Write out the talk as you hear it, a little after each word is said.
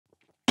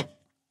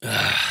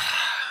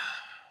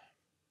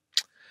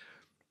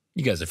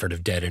You guys have heard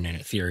of dead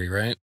internet theory,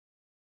 right?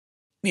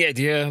 The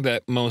idea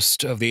that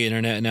most of the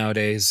internet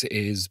nowadays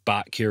is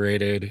bot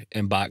curated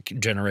and bot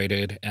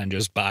generated and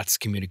just bots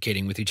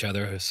communicating with each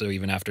other. So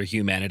even after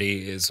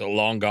humanity is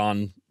long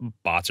gone,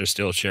 bots are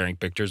still sharing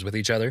pictures with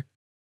each other.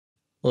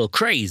 A little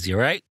crazy,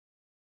 right?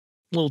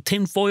 A little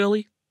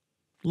tinfoily?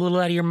 A little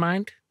out of your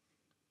mind?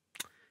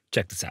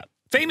 Check this out.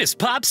 Famous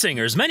pop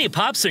singers. Many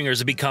pop singers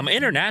have become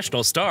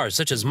international stars,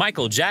 such as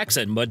Michael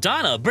Jackson,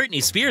 Madonna,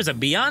 Britney Spears,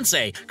 and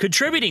Beyonce,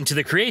 contributing to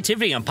the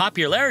creativity and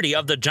popularity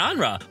of the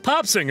genre.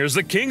 Pop singers,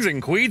 the kings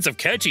and queens of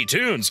catchy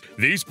tunes.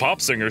 These pop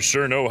singers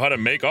sure know how to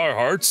make our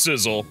hearts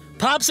sizzle.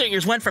 Pop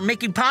singers went from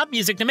making pop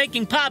music to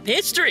making pop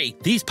history.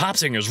 These pop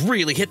singers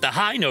really hit the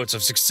high notes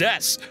of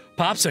success.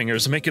 Pop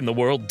singers making the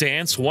world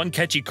dance one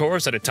catchy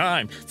chorus at a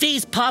time.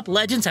 These pop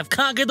legends have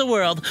conquered the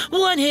world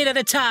one hit at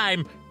a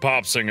time.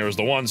 Pop singers,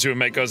 the ones who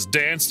make us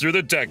dance through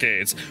the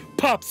decades.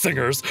 Pop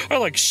singers are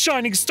like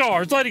shining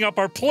stars lighting up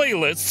our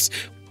playlists.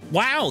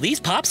 Wow, these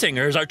pop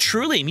singers are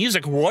truly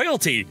music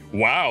royalty.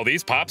 Wow,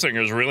 these pop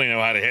singers really know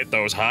how to hit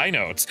those high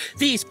notes.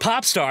 These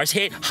pop stars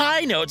hit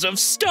high notes of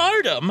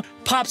stardom.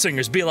 Pop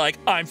singers be like,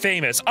 I'm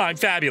famous, I'm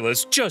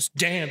fabulous, just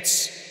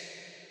dance.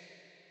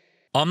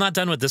 I'm not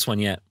done with this one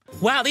yet.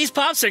 Wow, these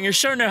pop singers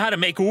sure know how to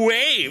make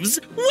waves.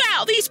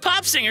 Wow, these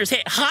pop singers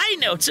hit high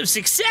notes of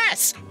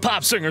success.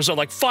 Pop singers are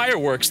like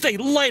fireworks. They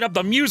light up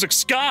the music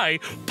sky.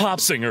 Pop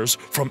singers,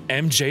 from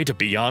MJ to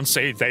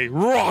Beyonce, they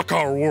rock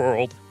our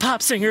world.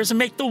 Pop singers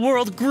make the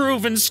world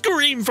groove and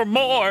scream for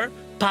more.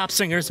 Pop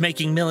singers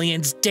making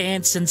millions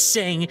dance and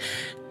sing.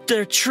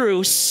 They're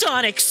true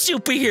sonic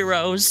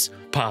superheroes.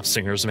 Pop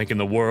singers making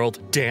the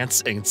world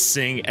dance and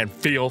sing and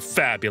feel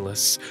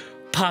fabulous.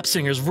 Pop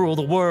singers rule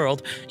the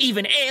world.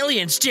 Even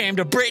aliens jam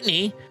to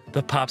Britney.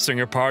 The pop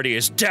singer party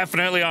is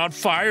definitely on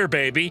fire,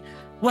 baby.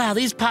 Wow,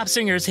 these pop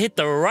singers hit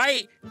the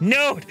right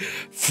note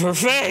for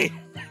fame.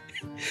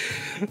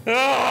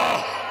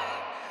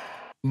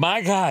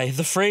 My guy,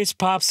 the phrase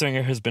pop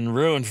singer has been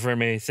ruined for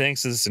me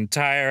thanks to this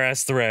entire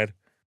ass thread.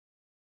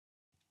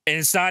 And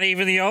it's not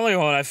even the only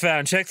one I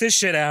found. Check this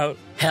shit out.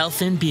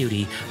 Health and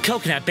beauty.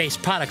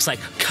 Coconut-based products like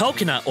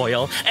coconut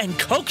oil and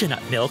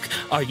coconut milk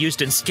are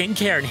used in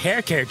skincare and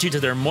hair care due to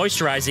their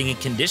moisturizing and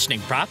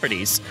conditioning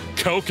properties.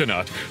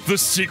 Coconut, the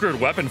secret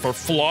weapon for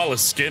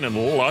flawless skin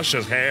and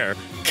luscious hair.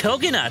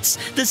 Coconuts,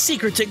 the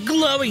secret to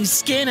glowing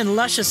skin and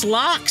luscious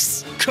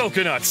locks.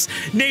 Coconuts,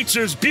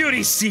 nature's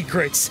beauty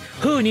secrets.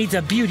 Who needs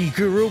a beauty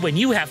guru when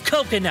you have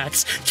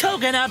coconuts?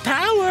 Coconut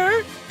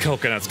power!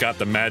 Coconuts got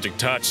the magic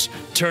touch,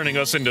 turning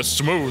us into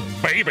smooth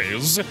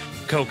babies.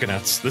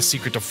 Coconuts, the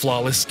secret to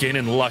flawless skin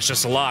and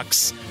luscious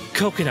locks.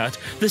 Coconut,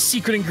 the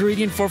secret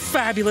ingredient for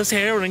fabulous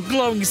hair and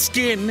glowing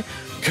skin.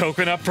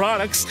 Coconut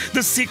products,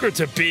 the secret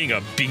to being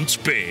a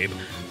beach babe.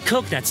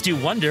 Coconuts do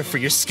wonder for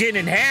your skin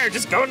and hair.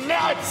 Just go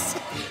nuts!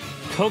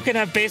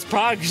 Coconut-based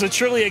products are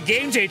truly a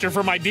game changer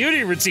for my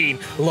beauty routine.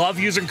 Love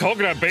using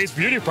coconut-based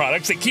beauty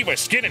products that keep my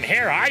skin and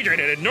hair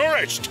hydrated and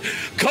nourished.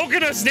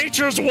 Coconut's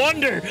nature's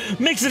wonder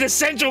makes it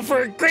essential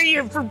for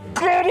ingredient for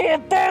beauty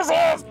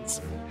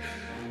enthusiasts.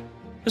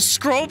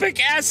 Ascorbic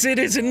acid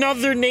is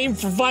another name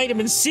for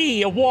vitamin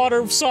C, a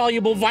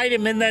water-soluble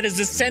vitamin that is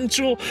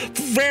essential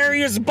for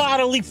various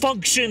bodily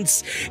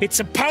functions. It's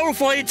a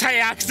powerful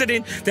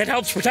antioxidant that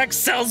helps protect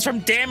cells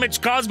from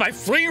damage caused by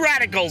free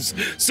radicals,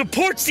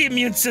 supports the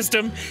immune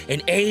system,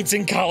 and aids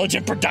in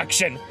collagen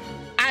production.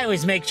 I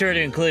always make sure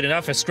to include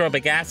enough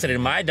ascorbic acid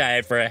in my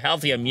diet for a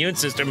healthy immune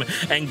system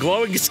and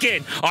glowing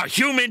skin. Our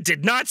human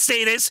did not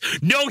say this.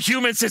 No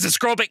human says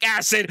ascorbic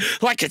acid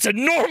like it's a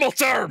normal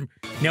term.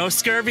 No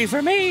scurvy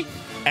for me.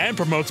 And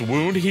promotes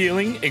wound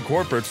healing.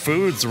 Incorporate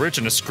foods rich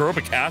in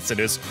ascorbic acid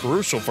is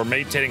crucial for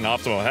maintaining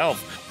optimal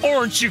health.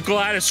 Aren't you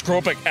glad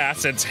ascorbic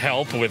acids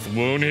help with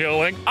wound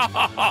healing?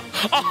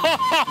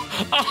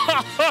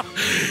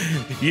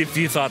 If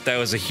you thought that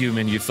was a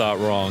human, you thought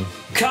wrong.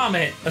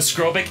 Comment: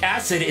 ascorbic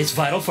acid is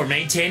vital for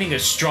maintaining a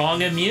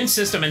strong immune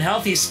system and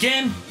healthy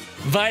skin.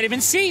 Vitamin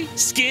C,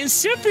 skin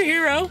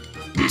superhero.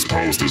 This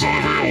post is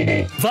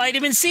unavailable.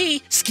 Vitamin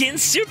C, skin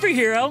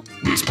superhero.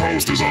 This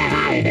post is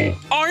unavailable.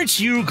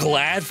 Aren't you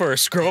glad for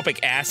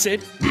ascorbic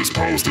acid? This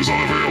post is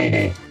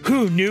unavailable.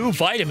 Who knew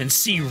vitamin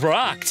C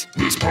rocked?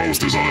 This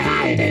post is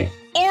unavailable.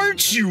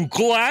 Aren't you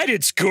glad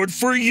it's good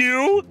for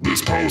you?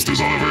 This post is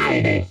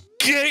unavailable.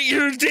 Get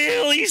your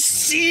daily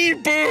C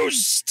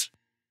boost!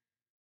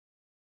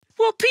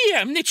 Well,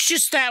 PM, it's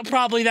just that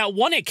probably that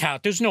one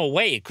account. There's no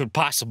way it could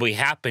possibly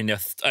happen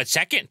a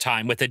second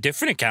time with a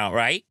different account,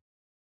 right?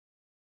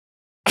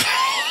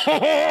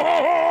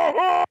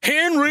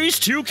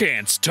 Hand-raised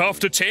toucans, tough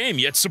to tame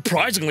yet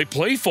surprisingly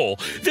playful.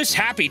 This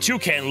happy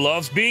toucan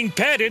loves being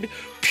petted.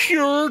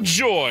 Pure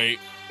joy.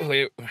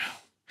 Wait,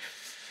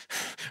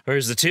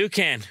 where's the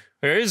toucan?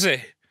 Where is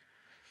it?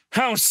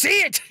 I don't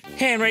see it!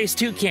 Hand-raised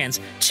toucans,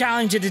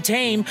 challenging to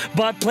tame,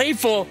 but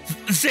playful.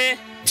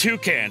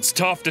 Toucans,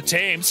 tough to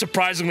tame,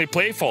 surprisingly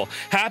playful,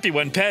 happy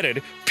when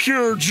petted,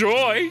 pure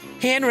joy.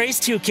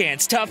 Hand-raised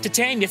toucans, tough to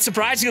tame, yet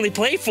surprisingly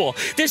playful.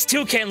 This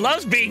toucan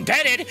loves being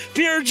petted,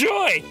 pure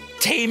joy.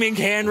 Taming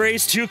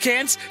hand-raised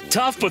toucans,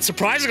 tough but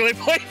surprisingly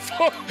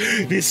playful.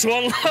 This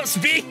one loves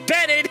being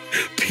petted,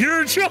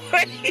 pure joy.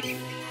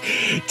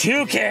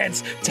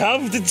 Toucans,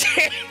 tough to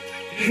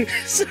tame,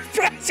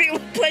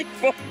 surprisingly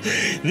playful.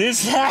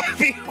 This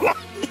happy one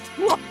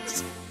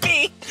loves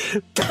being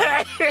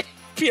petted,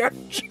 pure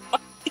joy.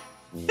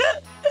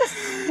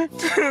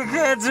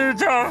 Toucans are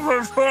tough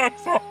and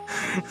playful.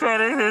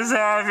 Petting this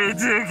happy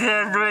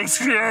toucan brings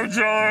pure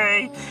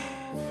joy.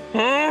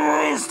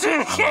 Anyways,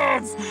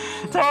 toucans,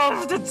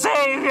 tough to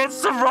tame and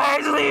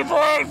surprisingly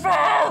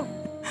playful.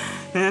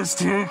 This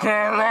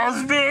toucan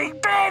loves being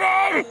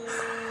petted.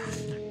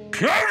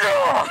 Pure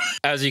joy.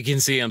 As you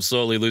can see, I'm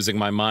slowly losing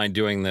my mind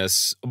doing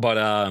this, but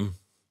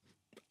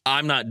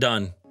I'm not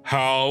done.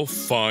 How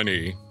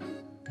funny.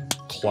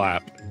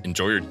 Clap.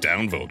 Enjoy your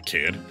downvote,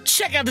 kid.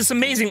 Check out this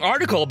amazing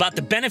article about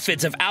the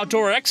benefits of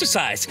outdoor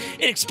exercise.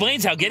 It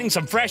explains how getting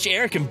some fresh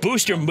air can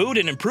boost your mood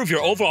and improve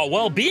your overall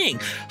well-being.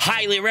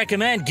 Highly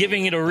recommend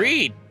giving it a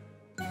read.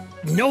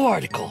 No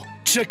article.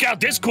 Check out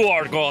this cool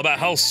article about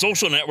how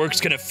social networks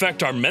can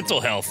affect our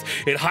mental health.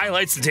 It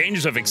highlights the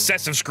dangers of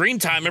excessive screen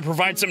time and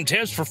provides some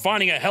tips for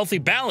finding a healthy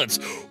balance.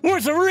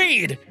 Worth a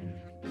read.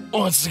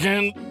 Once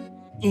again,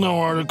 no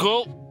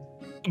article.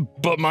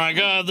 But my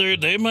God,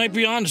 they might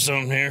be onto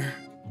something here.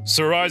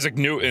 Sir Isaac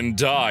Newton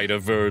died a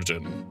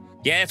virgin.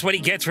 Yeah, that's what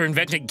he gets for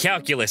inventing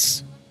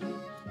calculus.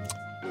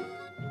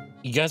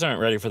 You guys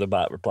aren't ready for the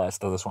bot replies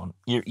to this one.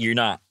 You're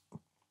not.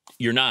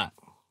 You're not.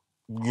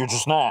 You're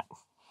just not.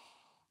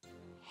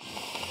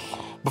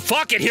 But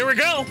fuck it, here we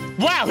go.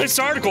 Wow, this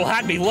article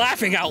had me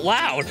laughing out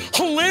loud.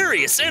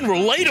 Hilarious and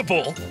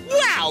relatable.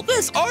 Wow,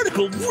 this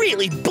article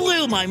really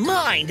blew my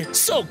mind.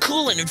 So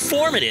cool and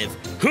informative.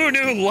 Who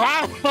knew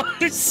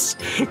llamas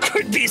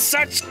could be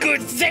such good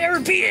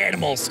therapy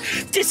animals?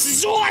 This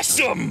is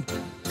awesome.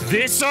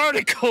 This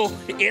article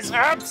is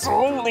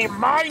absolutely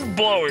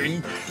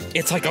mind-blowing.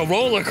 It's like a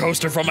roller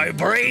coaster for my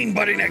brain,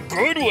 but in a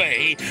good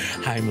way.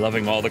 I'm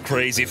loving all the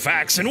crazy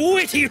facts and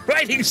witty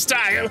writing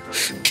style.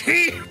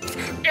 Keep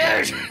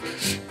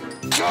it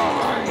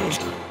going.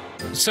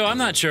 So I'm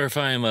not sure if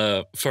I'm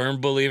a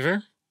firm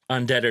believer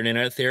on dead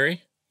internet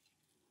theory.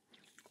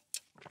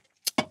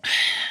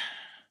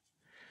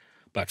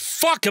 But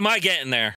fuck am I getting there.